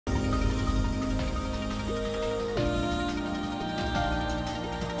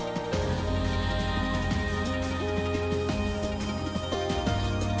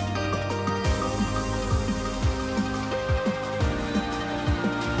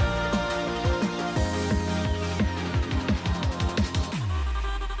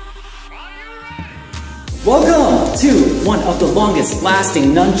Welcome to one of the longest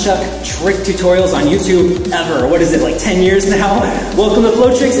lasting nunchuck trick tutorials on YouTube ever. What is it, like 10 years now? Welcome to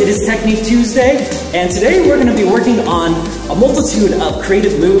Flowtricks. It is Technique Tuesday, and today we're going to be working on a multitude of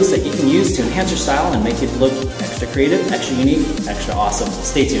creative moves that you can use to enhance your style and make it look extra creative, extra unique, extra awesome.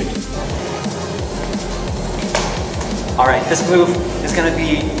 Stay tuned. All right, this move is going to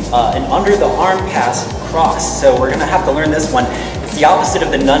be an under the arm pass cross. So we're going to have to learn this one. It's the opposite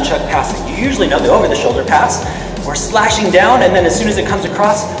of the nunchuck pass that you usually know, the over the shoulder pass. We're slashing down, and then as soon as it comes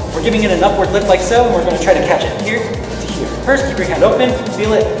across, we're giving it an upward lift like so, and we're going to try to catch it here to here. First, keep your hand open,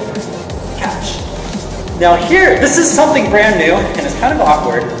 feel it, catch. Now here, this is something brand new, and it's kind of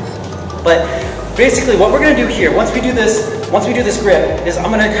awkward, but basically what we're going to do here, once we do this grip, is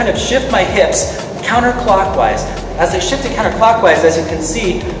I'm going to kind of shift my hips counterclockwise. As I shift it counterclockwise, as you can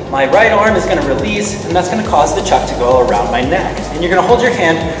see, my right arm is going to release, and that's going to cause the chuck to go around my neck. And you're going to hold your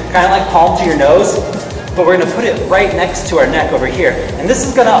hand kind of like palm to your nose, but we're going to put it right next to our neck over here. And this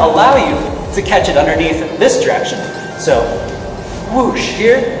is going to allow you to catch it underneath this direction. So, whoosh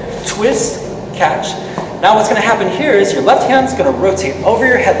here, twist, catch. Now what's going to happen here is your left hand's going to rotate over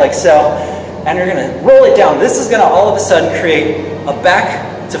your head like so, and you're going to roll it down. This is going to all of a sudden create a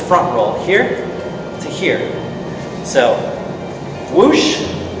back to front roll, here to here. So, whoosh,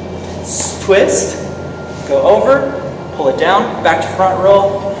 twist, go over, pull it down, back to front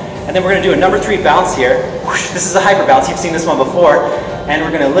roll, and then we're going to do a number 3 bounce here. Whoosh, this is a hyper bounce, you've seen this one before, and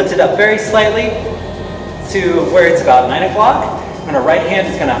we're going to lift it up very slightly to where it's about 9 o'clock, and our right hand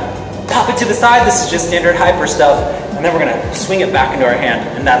is going to pop it to the side. This is just standard hyper stuff, and then we're going to swing it back into our hand,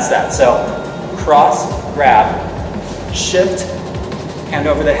 and that's that. So, cross, grab, shift, hand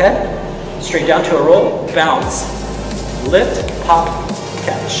over the head, straight down to a roll, bounce, lift, pop,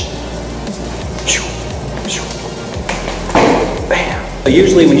 catch. Bam.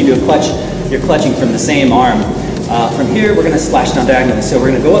 Usually when you do a clutch, you're clutching from the same arm. From here, we're going to slash down diagonally. So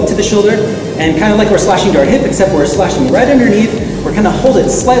we're going to go up to the shoulder, and kind of like we're slashing to our hip, except we're slashing right underneath. We're going to hold it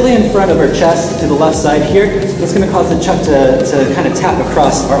slightly in front of our chest to the left side here. That's going to cause the chuck to kind of tap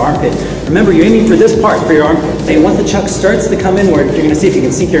across our armpit. Remember, you're aiming for this part, for your armpit. And once the chuck starts to come inward, you're going to see if you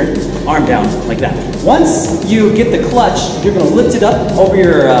can sink your arm down like that. Once you get the clutch, you're going to lift it up over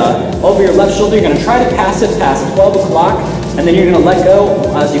your left shoulder. You're going to try to pass it past 12 o'clock, and then you're going to let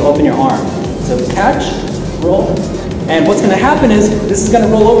go as you open your arm. So catch, roll, and what's going to happen is this is going to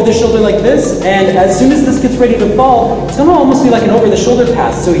roll over the shoulder like this, and as soon as this gets ready to fall, it's going to almost be like an over the shoulder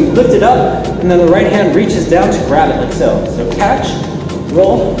pass. So you lift it up, and then the right hand reaches down to grab it like so. So catch,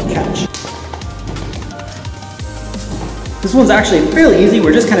 roll, catch. This one's actually fairly easy.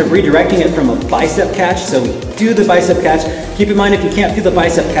 We're just kind of redirecting it from a bicep catch. So we do the bicep catch. Keep in mind, if you can't do the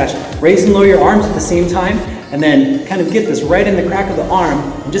bicep catch, raise and lower your arms at the same time, and then kind of get this right in the crack of the arm,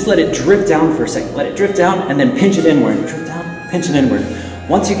 and just let it drip down for a second. Let it drip down, and then pinch it inward. Drip down, pinch it inward.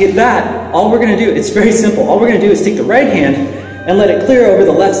 Once you get that, all we're going to do, it's very simple. All we're going to do is take the right hand and let it clear over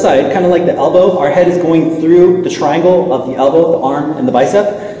the left side, kind of like the elbow. Our head is going through the triangle of the elbow, the arm, and the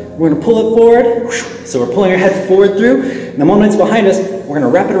bicep. We're going to pull it forward. So we're pulling our head forward through. And the moment it's behind us, we're going to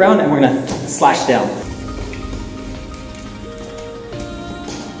wrap it around and we're going to slash down.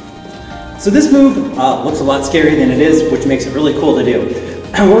 So this move looks a lot scarier than it is, which makes it really cool to do.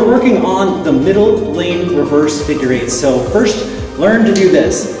 And we're working on the middle lane reverse figure 8. So first, learn to do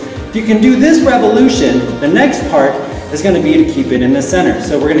this. If you can do this revolution, the next part is going to be to keep it in the center.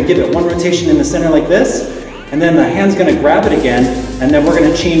 So we're going to give it one rotation in the center like this, and then the hand's going to grab it again, and then we're going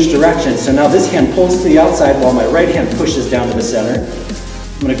to change direction. So now this hand pulls to the outside while my right hand pushes down to the center.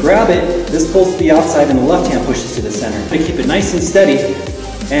 I'm going to grab it, this pulls to the outside, and the left hand pushes to the center. I'm going to keep it nice and steady,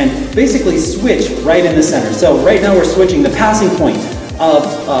 and basically switch right in the center. So right now we're switching the passing point of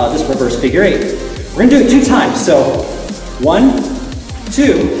this reverse figure 8. We're going to do it 2 times. So 1,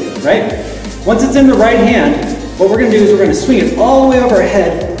 2, right? Once it's in the right hand, what we're going to do is we're going to swing it all the way over our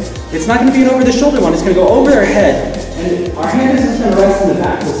head. It's not going to be an over the shoulder one, it's going to go over our head, and our hand is just going to rest in the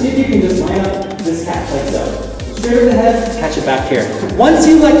back. So see if you can just line up this catch like so. Straight over the head, catch it back here. Once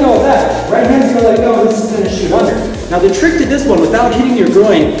you let go of that, right hand's going to let go, and this is going to shoot under. Now the trick to this one, without hitting your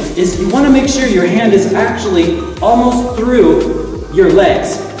groin, is you want to make sure your hand is actually almost through your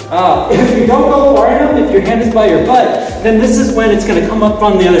legs. If you don't go far enough, if your hand is by your butt, then this is when it's going to come up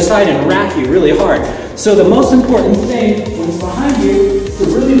on the other side and rack you really hard. So the most important thing when it's behind you is to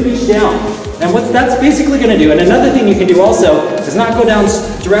really reach down. And what that's basically going to do, and another thing you can do also, is not go down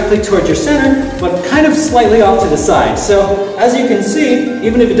directly towards your center, but kind of slightly off to the side. So as you can see,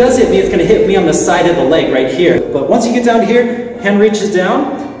 even if it does hit me, it's going to hit me on the side of the leg right here. But once you get down here, hand reaches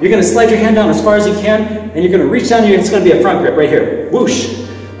down, you're going to slide your hand down as far as you can, and you're going to reach down, and it's going to be a front grip right here. Whoosh.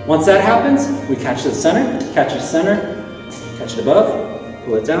 Once that happens, we catch the center, catch the center, catch it above,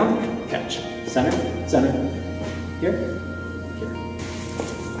 pull it down, catch, center, center, here, here.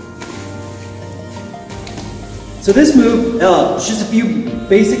 So this move, it's just a few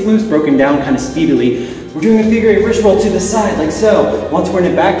basic moves broken down kind of speedily. We're doing a figure 8 wrist roll to the side, like so. Once we're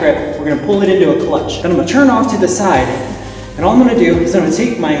in a back grip, we're gonna pull it into a clutch. Then I'm gonna turn off to the side, and all I'm gonna do is I'm gonna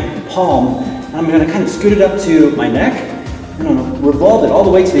take my palm, and I'm gonna kind of scoot it up to my neck, and I'm gonna revolve it all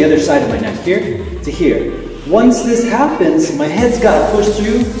the way to the other side of my neck, here to here. Once this happens, my head's gotta push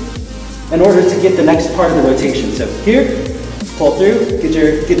through in order to get the next part of the rotation. So here, pull through,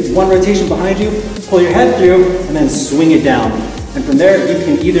 get one rotation behind you, pull your head through, and then swing it down. And from there, you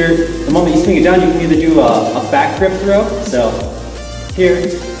can either, the moment you swing it down, you can either do a back grip throw. So here,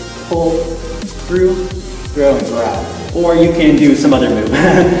 pull, through, throw, and grab. Or you can do some other move.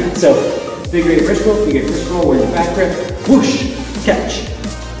 So figure 8 wrist roll, figure 8 wrist roll, we're in the back grip, whoosh, catch.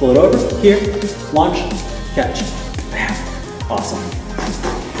 Pull it over, here, launch, catch. Bam. Awesome.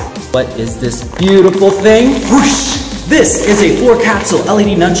 What is this beautiful thing? Whoosh! This is a 4-capsule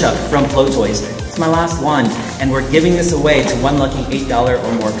LED nunchuck from Flowtoys. It's my last one, and we're giving this away to one lucky $8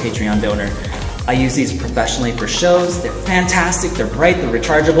 or more Patreon donor. I use these professionally for shows. They're fantastic, they're bright, they're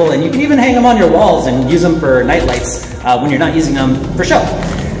rechargeable, and you can even hang them on your walls and use them for night lights when you're not using them for show.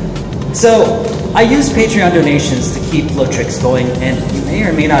 So I use Patreon donations to keep Flowtricks going, and you may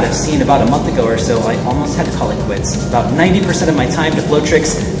or may not have seen about a month ago or so, I almost had to call it quits. About 90% of my time to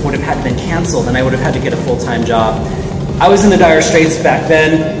Flowtricks would have had been canceled, and I would have had to get a full-time job. I was in the dire straits back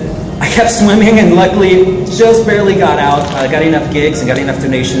then. I kept swimming, and luckily shows barely got out. I got enough gigs and got enough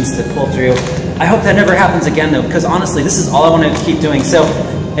donations to pull through. I hope that never happens again though, because honestly, this is all I want to keep doing. So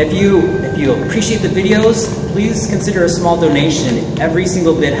if you appreciate the videos, please consider a small donation. Every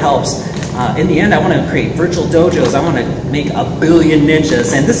single bit helps. In the end, I want to create virtual dojos. I want to make 1 billion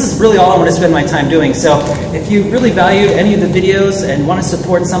ninjas, and this is really all I want to spend my time doing. So if you really valued any of the videos and want to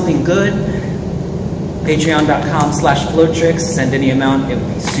support something good, patreon.com/Flowtricks, send any amount, it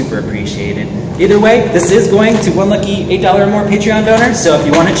would be super appreciated. Either way, this is going to one lucky $8 or more Patreon donor, so if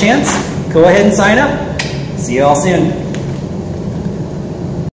you want a chance, go ahead and sign up. See you all soon.